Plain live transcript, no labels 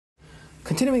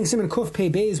Continuing Siman Kuf Pei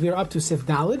Beis, we are up to Sif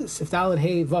Dalid. Sif Dalid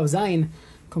Hey Vav Zayin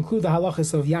conclude the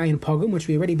halachas of Yayin Pogum, which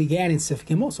we already began in Sif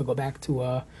Gimel. So go back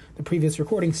to the previous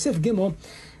recording. Sif Gimel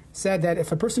said that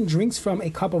if a person drinks from a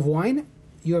cup of wine,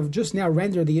 you have just now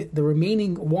rendered the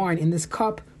remaining wine in this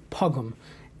cup Pogum.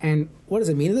 And what does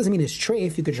it mean? It doesn't mean it's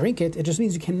treif, you could drink it. It just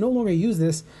means you can no longer use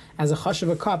this as a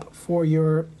chashuva cup for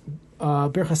your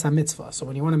birchas ha-mitzvah. So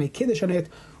when you want to make kiddush on it,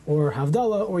 or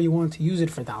havdalah, or you want to use it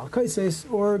for dal kaises,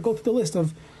 or go through the list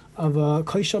of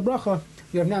kaisha bracha,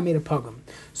 you have now made a pogum.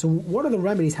 So what are the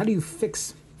remedies? How do you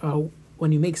fix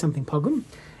when you make something pogum?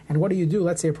 And what do you do?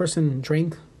 Let's say a person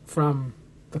drank from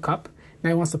the cup,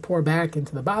 now he wants to pour back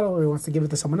into the bottle, or he wants to give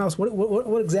it to someone else.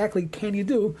 What exactly can you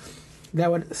do that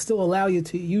would still allow you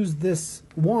to use this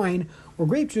wine or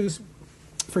grape juice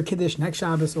for Kiddush next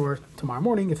Shabbos or tomorrow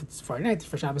morning, if it's Friday night,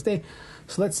 for Shabbos day?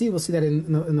 So let's see, we'll see that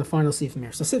in the final seif from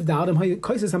here. So Sif Daldim,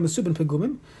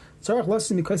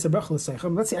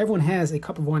 let's say everyone has a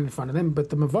cup of wine in front of them, but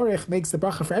the Mavarech makes the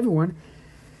bracha for everyone.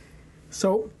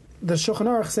 So the Shulchan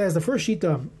Aruch says, the first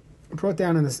shita brought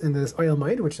down in this oil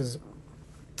moed, which is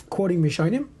quoting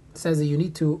Rishonim, says that you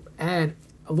need to add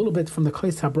a little bit from the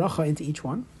Kais HaBracha into each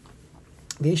one.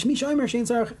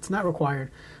 It's not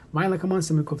required. We'll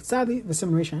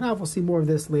see more of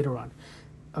this later on.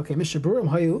 Okay, everyone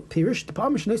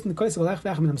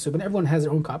has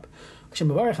their own cup. When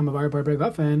the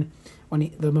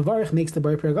Mavarech makes the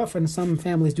Bar Gafen, some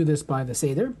families do this by the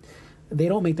Seder. They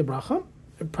don't make the bracha.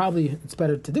 Probably it's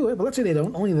better to do it, but let's say they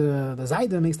don't. Only the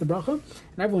Zayda makes the bracha,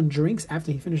 and everyone drinks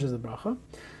after he finishes the bracha.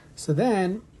 So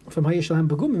then, from Hayeshalem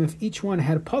Pagumim, if each one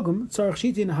had a pagum,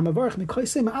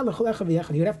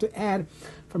 he would have to add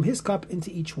from his cup into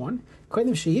each one.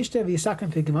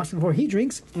 Before he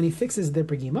drinks and he fixes their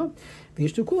pagima,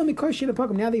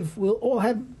 now they will all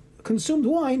have consumed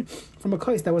wine from a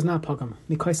kais that was not pagum.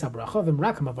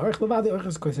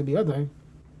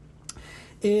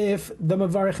 If the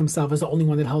Mavarech himself is the only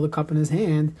one that held the cup in his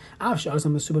hand,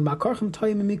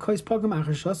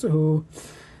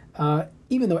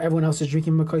 even though everyone else is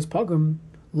drinking Makos Pogum,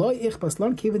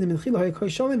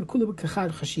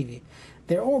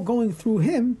 they're all going through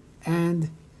him, and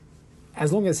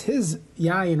as long as his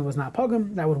yayin was not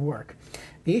Pogum, that would work.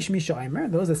 Those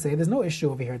that say there's no issue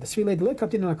over here. Only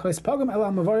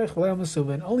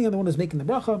on the one who's making the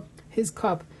bracha, his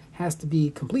cup has to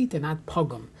be complete and not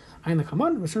Pogum.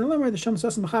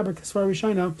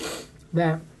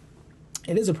 That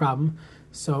it is a problem,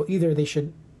 so either they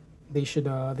should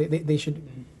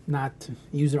not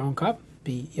use their own cup,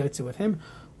 be yotze with him,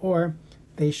 or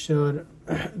they should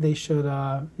make sure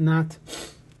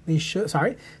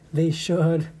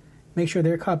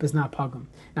their cup is not pagum.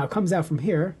 Now it comes out from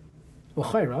here,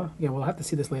 again we'll have to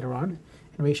see this later on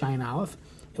in Reish Ayin Aleph.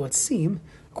 It would seem,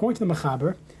 according to the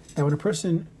Mechaber, that when a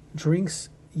person drinks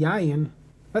yayin,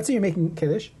 let's say you're making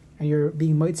kiddush and you're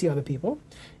being moitzi other people,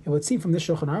 it would seem from this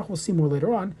Shulchan Aruch, we'll see more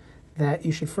later on, that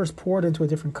you should first pour it into a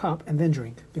different cup and then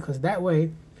drink, because that way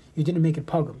you didn't make it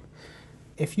pogum.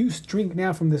 If you drink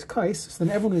now from this kais, so then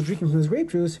everyone who's drinking from this grape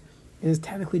juice is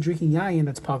technically drinking yayin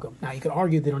that's pogum. Now you could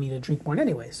argue they don't need to drink wine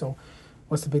anyway, so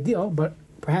what's the big deal? But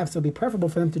perhaps it would be preferable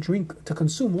for them to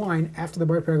consume wine after the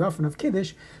bar paragofen of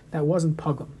kiddush that wasn't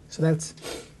pogum. So that's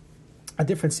a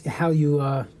difference in how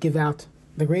you give out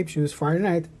the grape juice Friday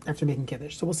night after making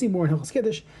kiddush. So we'll see more in Hilchos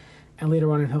Kiddush and later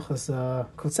on in Hilchos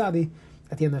Kotzadi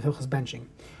at the end of Hilchos benching.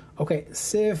 Okay,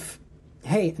 Sif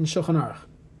Hey in Shulchan Aruch.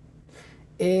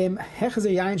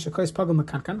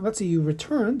 Let's say you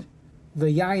returned the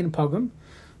yayin pogum.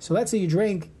 So let's say you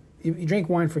drank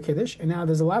wine for kiddush, and now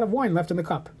there's a lot of wine left in the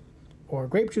cup, or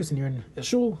grape juice, and you're in a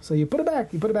shul, so you put it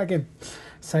back in.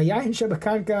 So yayin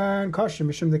shebekankan kosher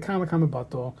mishum the kamakama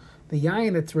bottle. The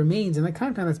yayin that remains in the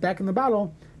kankan that's back in the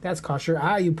bottle, that's kosher.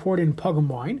 You poured in pogum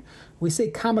wine. We say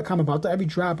kamakama bottle. Every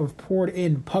drop of poured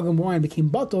in pogum wine became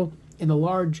bottle in the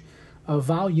large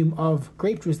volume of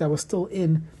grape juice that was still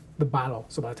in the bottle.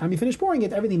 So by the time you finish pouring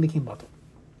it, everything became bottle.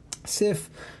 Sif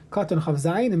katan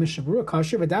chavzayin and mishabura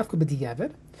kosher v'dafka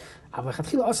b'diavad.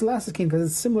 Avachatchila also last came because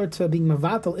it's similar to being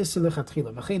mavatal isur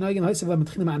lechatchila.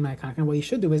 And what you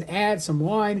should do is add some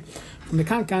wine from the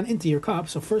kankan into your cup.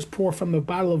 So first pour from the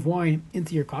bottle of wine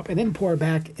into your cup, and then pour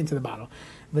back into the bottle.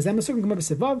 And it's not considered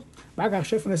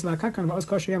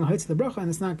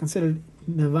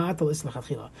mevatal isur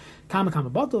lechatchila.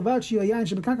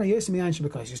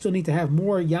 You still need to have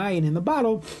more yayin in the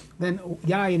bottle than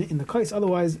yayin in the kais.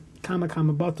 Otherwise, kama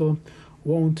bottle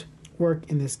won't work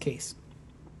in this case.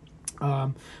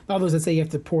 Others that say you have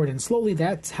to pour it in slowly,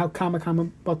 that's how kama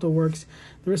bottle works.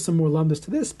 There is some more lumbus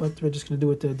to this, but we're just going to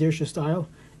do it the Dirshu style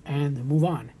and move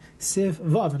on. Siv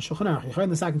Vav and Shulchan Aruch. You heard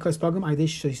in the second kais pogum,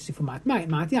 Aidesh Sifu Mat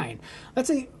Yayin. Let's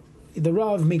say the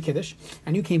Rav made Kiddush,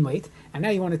 and you came late, and now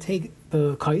you want to take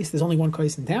the kais. There's only one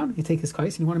kais in town. You take his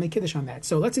kais, and you want to make Kiddush on that.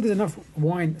 So let's say there's enough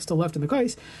wine still left in the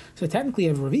kais. So technically, you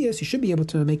have Revius. You should be able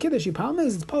to make Kiddush. Your problem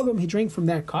is, it's pogum. He drank from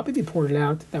that cup. If he poured it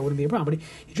out, that wouldn't be a problem. But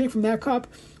he drank from that cup,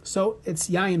 so it's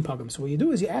Yayin pogum. So what you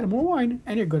do is you add more wine,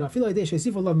 and you're good. I feel like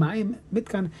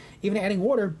even adding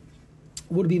water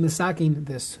would be misaking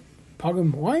this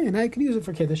pogum wine, and now you can use it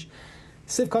for Kiddush.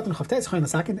 Siv Katan Chavtes Chayin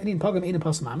Lasakin. Any pogum ain't a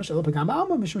pasul mamish. Elo pagam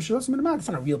ba'alma mishum shelos min amad. It's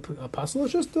not a real pasul.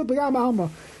 It's just a pagam ba'alma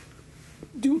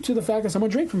due to the fact that someone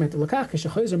drank from it. Lekach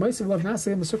keshachoyzer moisiv lav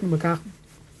naseh mesuknim lekach.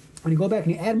 When you go back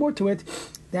and you add more to it,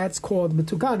 that's called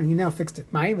metukan, and you now fixed it.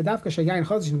 Mayim v'davka shayayin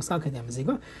chodesh nimsal kadem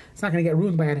ziga. It's not going to get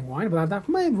ruined by adding wine. But dafka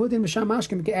mayim v'udin misham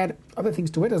mashkim. You can add other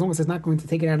things to it as long as it's not going to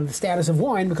take it out of the status of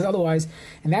wine, because otherwise,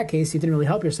 in that case, you didn't really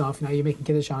help yourself. Now you're making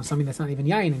kiddush on something that's not even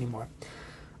yayin anymore.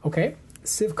 Okay.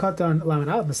 Siv katan laman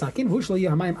aleph masakin v'ushlo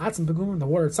yahamayim atzim pegum. The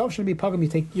water itself shouldn't be pogum. You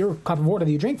take your cup of water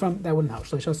that you drink from, that wouldn't help.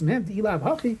 Shlo yishosem hem ilav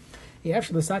hachi.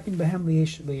 After the sakin behem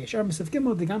liyeshar mesif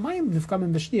gimel digamayim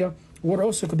nifkamim b'shtia. Water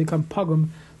also could become pogum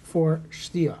for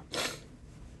shtia.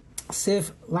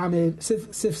 Sif zayin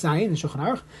in Shulchan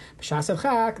Aruch b'shas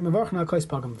adchak mevarchna kais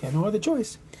pogum. If you have no other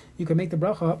choice, you can make the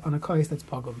bracha on a kais that's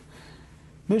pogum.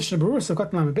 Mishnah Berurah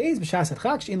Sukkot Lamed Beis b'shas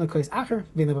adchak she'in l'kais acher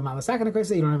v'in lebamalasak a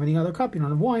kais. You don't have any other cup, you don't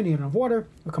have wine, you don't have water.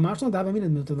 V'kamashal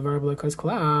davamin to the variable kais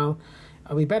klal.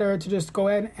 It'll be better to just go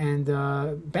ahead and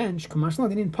bench. Kamashal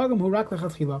dinin pogum hu rak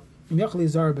lechatchila. It's not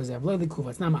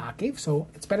ma'akev, so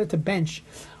it's better to bench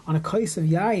on a kais of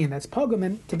yayin that's pogum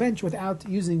than to bench without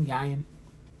using yayin.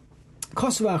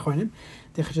 Let's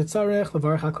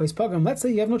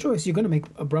say you have no choice. You're going to make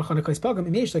a bracha on a kais pogum.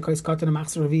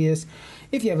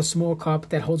 If you have a small cup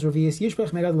that holds revius,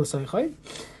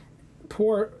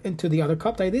 pour into the other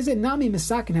cup. It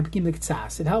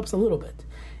helps a little bit.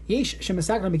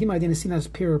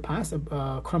 Pure past,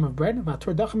 a crumb of bread. That's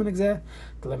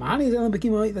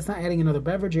not adding another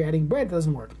beverage. You're adding bread. It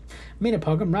doesn't work.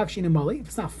 If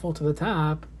it's not full to the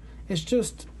top, it's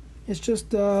just, and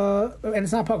it's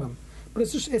not pogum. But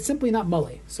it's simply not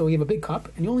mole. So you have a big cup,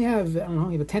 and you only have, you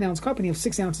have a 10-ounce cup, and you have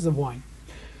 6 ounces of wine.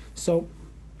 So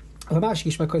you have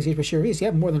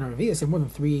more than a revius, you have more than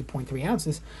 3.3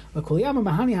 ounces. You're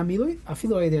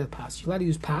allowed to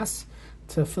use pas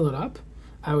to fill it up.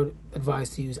 I would advise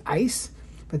to use ice.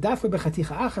 So you don't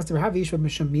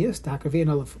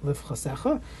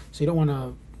want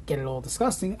to get it all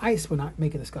disgusting. Ice would not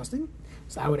make it disgusting.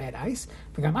 So I would add ice.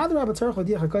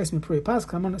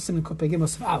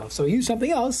 So use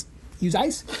something else. Use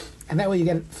ice. And that way you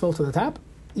get it filled to the top.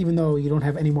 Even though you don't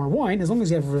have any more wine, as long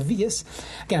as you have revius.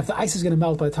 Again, if the ice is going to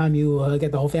melt by the time you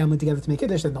get the whole family together to make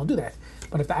Kiddush, then don't do that.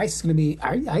 But if the ice is going to be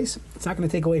ice, it's not going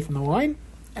to take away from the wine,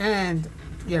 and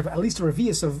you have at least a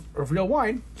revius of real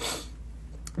wine,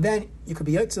 then you could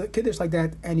be Yotze Kiddush like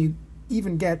that, and you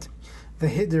even get the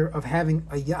hiddur of having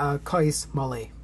a kais maleh.